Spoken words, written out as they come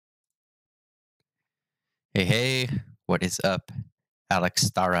Hey, hey, what is up?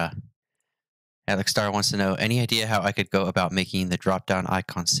 Alexstarra. Alexstarra wants to know any idea how I could go about making the drop down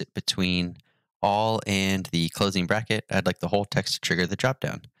icon sit between all and the closing bracket? I'd like the whole text to trigger the drop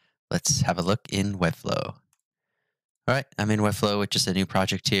down. Let's have a look in Webflow. All right, I'm in Webflow with just a new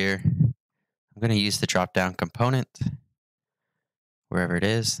project here. I'm going to use the drop down component wherever it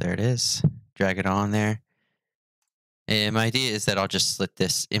is. There it is. Drag it on there. And my idea is that I'll just slit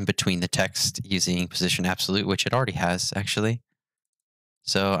this in between the text using position absolute, which it already has actually.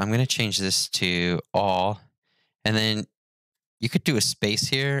 So I'm going to change this to all, and then you could do a space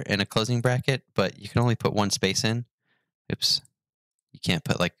here and a closing bracket, but you can only put one space in. Oops. You can't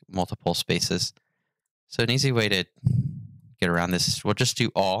put like multiple spaces. So an easy way to get around this, we'll just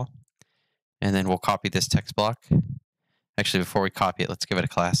do all, and then we'll copy this text block. Actually, before we copy it, let's give it a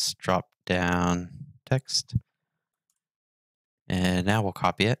class drop down text. And now we'll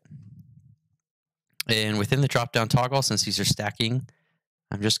copy it. And within the drop down toggle, since these are stacking,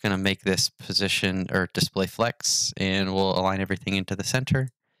 I'm just going to make this position or display flex, and we'll align everything into the center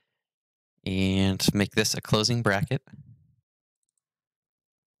and make this a closing bracket.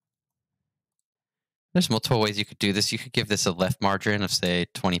 There's multiple ways you could do this. You could give this a left margin of, say,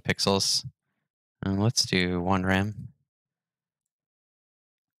 20 pixels. And let's do 1 rem.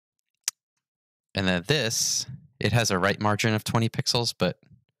 And then this, it has a right margin of 20 pixels, but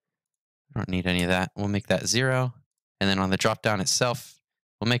I don't need any of that. We'll make that 0. And then on the drop down itself,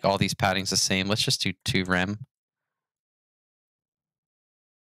 we'll make all these paddings the same. Let's just do 2 rem.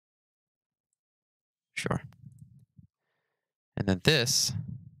 Sure. And then this,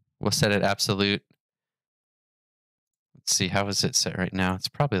 we'll set it absolute. Let's see, how is it set right now? It's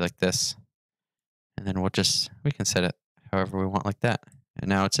probably like this. And then we can set it however we want like that. And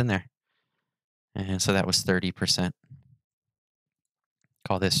now it's in there. And so that was 30%.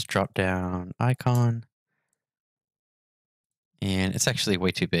 Call this drop down icon. And it's actually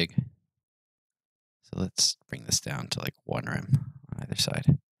way too big. So let's bring this down to like 1 rem on either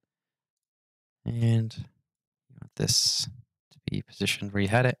side. And you want this to be positioned where you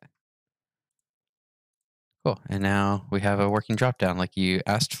had it. Cool. And now we have a working drop down like you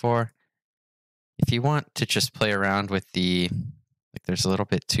asked for. If you want to just play around with like there's a little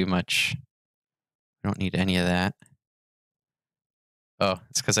bit too much. I don't need any of that. Oh,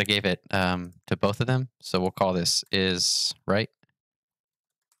 it's because I gave it to both of them. So we'll call this is right.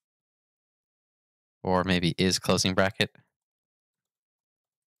 Or maybe is closing bracket.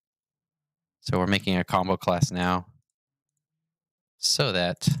 So we're making a combo class now so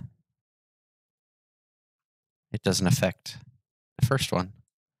that it doesn't affect the first one.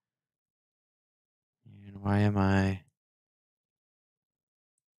 And why am I?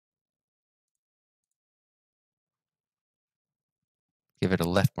 Give it a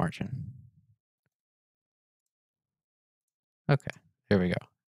left margin. Okay, here we go.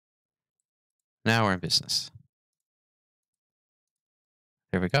 Now we're in business.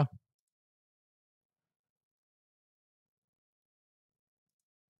 There we go.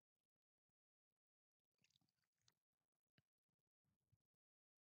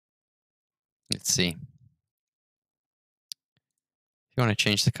 Let's see. If you want to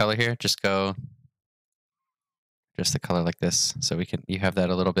change the color here, just go just the color like this. So you have that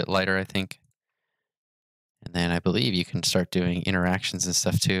a little bit lighter, I think. And then I believe you can start doing interactions and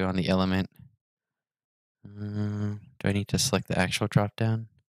stuff too on the element. Do I need to select the actual drop down?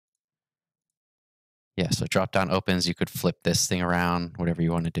 Yeah, so drop down opens, you could flip this thing around, whatever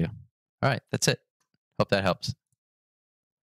you want to do. All right, that's it. Hope that helps.